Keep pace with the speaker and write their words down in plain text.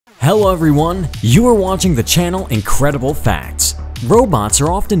Hello everyone, you are watching the channel Incredible Facts. Robots are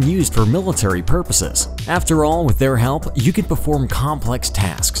often used for military purposes. After all, with their help, you can perform complex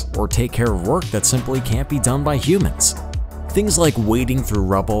tasks or take care of work that simply can't be done by humans. Things like wading through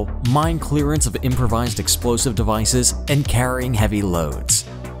rubble, mine clearance of improvised explosive devices, and carrying heavy loads.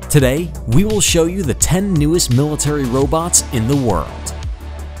 Today, we will show you the 10 newest military robots in the world.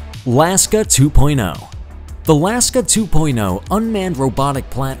 Laska 2.0. The Laska 2.0 unmanned robotic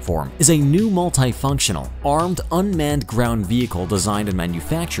platform is a new multifunctional, armed unmanned ground vehicle designed and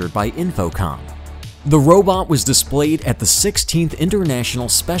manufactured by Infocom. The robot was displayed at the 16th International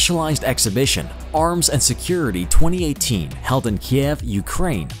Specialized Exhibition, Arms and Security 2018, held in Kiev,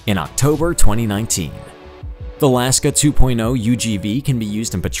 Ukraine, in October 2019. The Laska 2.0 UGV can be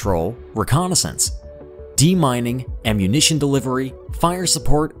used in patrol, reconnaissance, demining, ammunition delivery, fire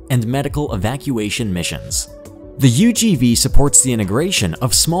support, and medical evacuation missions. The UGV supports the integration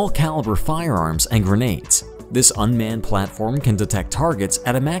of small-caliber firearms and grenades. This unmanned platform can detect targets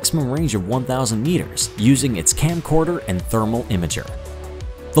at a maximum range of 1,000 meters using its camcorder and thermal imager.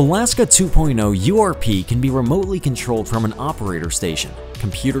 The Laska 2.0 URP can be remotely controlled from an operator station,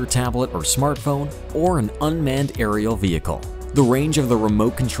 computer, tablet, or smartphone, or an unmanned aerial vehicle. The range of the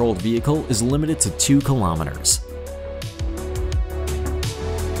remote-controlled vehicle is limited to 2 kilometers.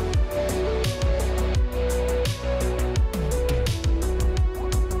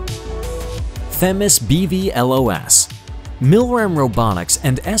 Themis BVLOS. Milrem Robotics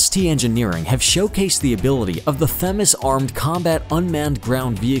and ST Engineering have showcased the ability of the Themis Armed Combat Unmanned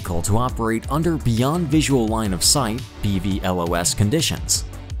Ground Vehicle to operate under Beyond Visual Line of Sight (BVLOS) conditions.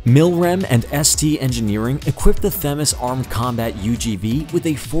 Milrem and ST Engineering equipped the Themis Armed Combat UGV with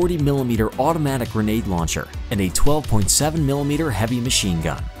a 40mm automatic grenade launcher and a 12.7mm heavy machine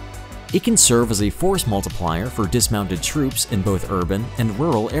gun. It can serve as a force multiplier for dismounted troops in both urban and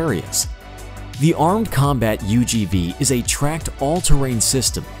rural areas. The Armed Combat UGV is a tracked all-terrain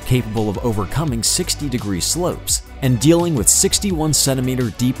system capable of overcoming 60-degree slopes and dealing with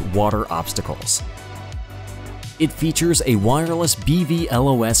 61-centimeter deep water obstacles. It features a wireless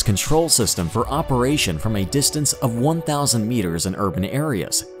BVLOS control system for operation from a distance of 1,000 meters in urban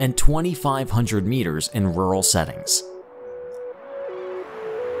areas and 2,500 meters in rural settings.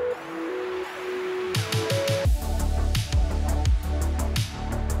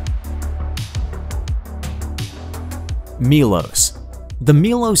 Melos. The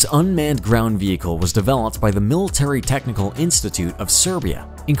Melos unmanned ground vehicle was developed by the Military Technical Institute of Serbia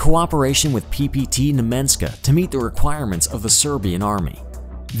in cooperation with PPT Nemenska to meet the requirements of the Serbian Army.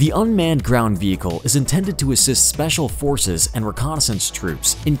 The unmanned ground vehicle is intended to assist special forces and reconnaissance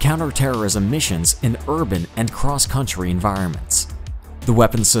troops in counterterrorism missions in urban and cross-country environments. The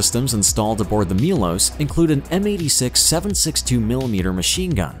weapon systems installed aboard the Melos include an M86 7.62mm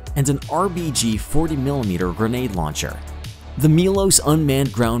machine gun and an RBG 40mm grenade launcher. The Melos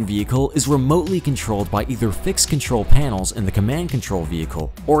unmanned ground vehicle is remotely controlled by either fixed control panels in the command control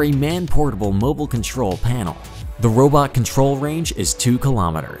vehicle or a man-portable mobile control panel. The robot control range is 2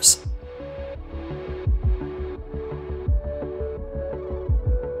 kilometers.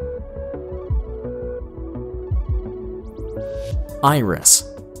 Iris.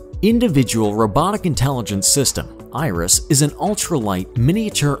 Individual Robotic Intelligence System Iris is an ultralight,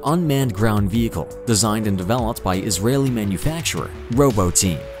 miniature unmanned ground vehicle designed and developed by Israeli manufacturer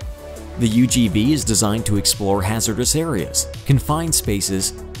Roboteam. The UGV is designed to explore hazardous areas, confined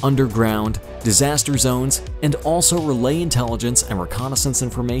spaces, underground, disaster zones, and also relay intelligence and reconnaissance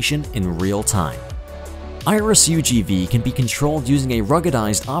information in real time. Iris UGV can be controlled using a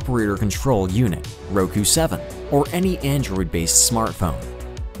ruggedized operator control unit, Roku 7, or any Android-based smartphone.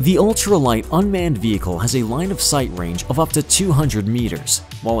 The ultralight unmanned vehicle has a line of sight range of up to 200 meters,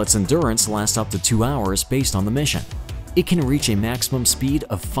 while its endurance lasts up to 2 hours based on the mission. It can reach a maximum speed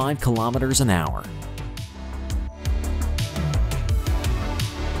of 5 kilometers an hour.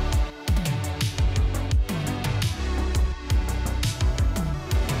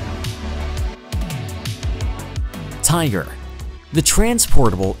 Tyger. The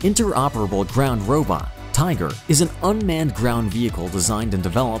transportable, interoperable ground robot Tyger is an unmanned ground vehicle designed and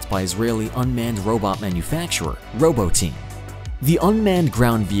developed by Israeli unmanned robot manufacturer Roboteam. The unmanned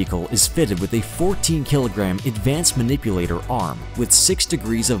ground vehicle is fitted with a 14-kilogram advanced manipulator arm with 6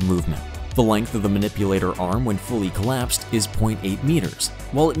 degrees of movement. The length of the manipulator arm when fully collapsed is 0.8 meters,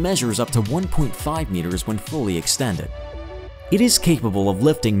 while it measures up to 1.5 meters when fully extended. It is capable of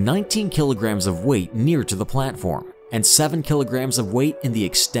lifting 19 kilograms of weight near to the platform and 7 kilograms of weight in the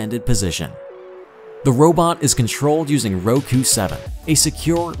extended position. The robot is controlled using Roku 7, a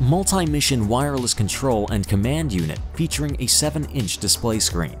secure, multi-mission wireless control and command unit featuring a 7-inch display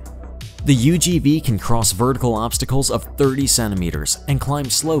screen. The UGV can cross vertical obstacles of 30 centimeters and climb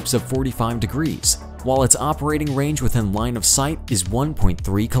slopes of 45 degrees, while its operating range within line of sight is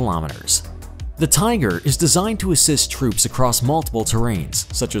 1.3 kilometers. The Tyger is designed to assist troops across multiple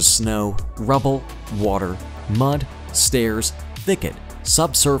terrains such as snow, rubble, water, mud, stairs, thicket,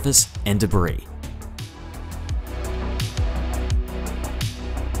 subsurface, and debris.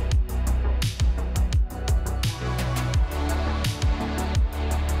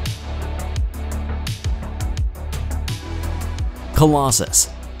 Colossus.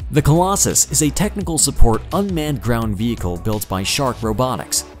 The Colossus is a technical support unmanned ground vehicle built by Shark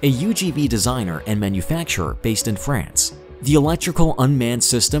Robotics, a UGV designer and manufacturer based in France. The electrical unmanned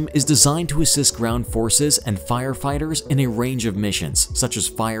system is designed to assist ground forces and firefighters in a range of missions such as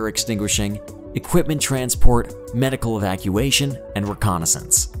fire extinguishing, equipment transport, medical evacuation, and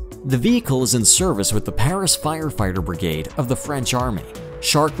reconnaissance. The vehicle is in service with the Paris Firefighter Brigade of the French Army.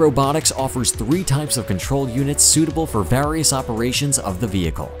 Shark Robotics offers 3 types of control units suitable for various operations of the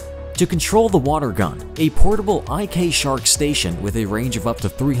vehicle. To control the water gun, a portable IK Shark station with a range of up to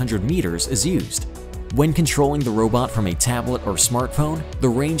 300 meters is used. When controlling the robot from a tablet or smartphone, the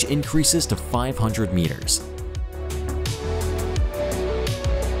range increases to 500 meters.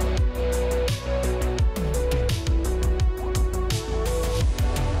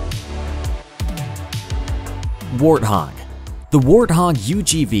 Warthog. The Warthog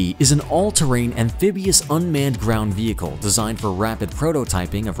UGV is an all-terrain amphibious unmanned ground vehicle designed for rapid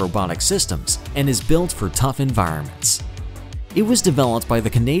prototyping of robotic systems and is built for tough environments. It was developed by the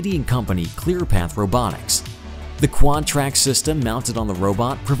Canadian company ClearPath Robotics. The quad-track system mounted on the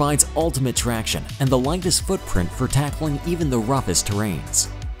robot provides ultimate traction and the lightest footprint for tackling even the roughest terrains.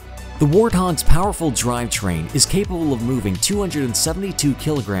 The Warthog's powerful drivetrain is capable of moving 272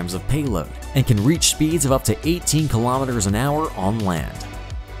 kilograms of payload and can reach speeds of up to 18 kilometers an hour on land.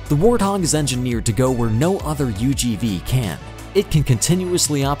 The Warthog is engineered to go where no other UGV can. It can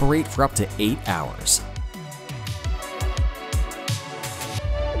continuously operate for up to 8 hours.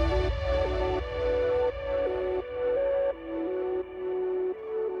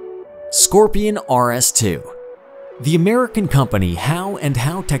 Scorpion RS2. The American company How &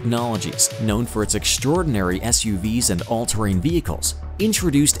 How Technologies, known for its extraordinary SUVs and all-terrain vehicles,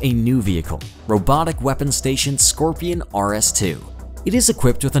 introduced a new vehicle, Robotic Weapon Station Scorpion RS2. It is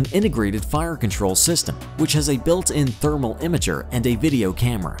equipped with an integrated fire control system, which has a built-in thermal imager and a video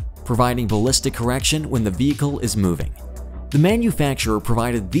camera, providing ballistic correction when the vehicle is moving. The manufacturer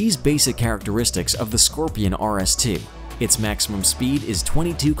provided these basic characteristics of the Scorpion RS2. Its maximum speed is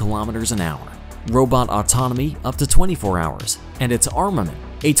 22 kilometers an hour. Robot autonomy up to 24 hours, and its armament,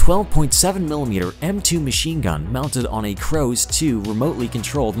 a 12.7mm M2 machine gun mounted on a Crows 2 remotely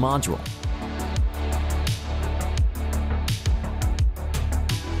controlled module.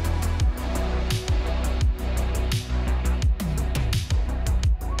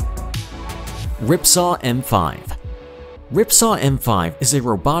 Ripsaw M5. Ripsaw M5 is a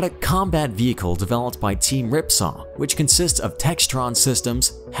robotic combat vehicle developed by Team Ripsaw, which consists of Textron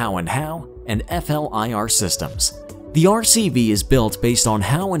Systems, How & How, and FLIR Systems. The RCV is built based on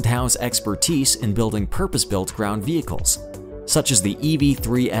How & How's expertise in building purpose-built ground vehicles, such as the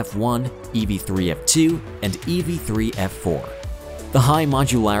EV3F1, EV3F2, and EV3F4. The high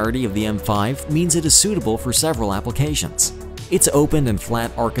modularity of the M5 means it is suitable for several applications. Its open and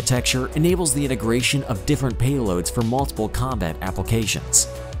flat architecture enables the integration of different payloads for multiple combat applications.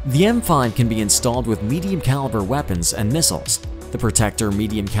 The M5 can be installed with medium-caliber weapons and missiles. The Protector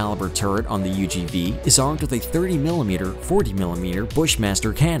medium-caliber turret on the UGV is armed with a 30mm, 40mm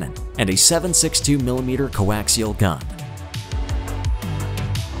Bushmaster cannon and a 7.62mm coaxial gun.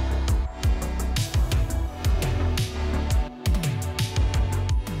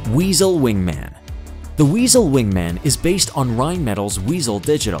 Weasel Wingman. The Weasel Wingman is based on Rheinmetall's Weasel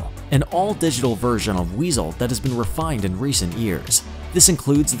Digital, an all-digital version of Weasel that has been refined in recent years. This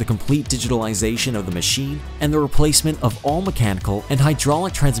includes the complete digitalization of the machine and the replacement of all mechanical and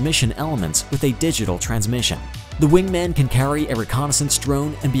hydraulic transmission elements with a digital transmission. The Wingman can carry a reconnaissance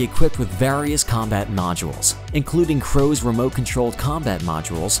drone and be equipped with various combat modules, including Crow's remote-controlled combat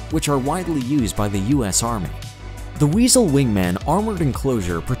modules, which are widely used by the US Army. The Weasel Wingman armored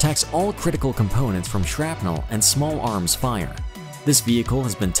enclosure protects all critical components from shrapnel and small arms fire. This vehicle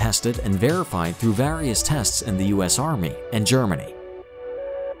has been tested and verified through various tests in the US Army and Germany.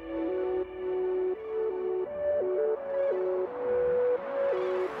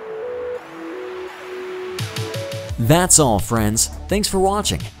 That's all, friends. Thanks for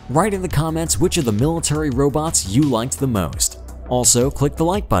watching. Write in the comments which of the military robots you liked the most. Also, click the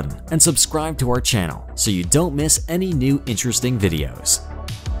like button and subscribe to our channel so you don't miss any new interesting videos.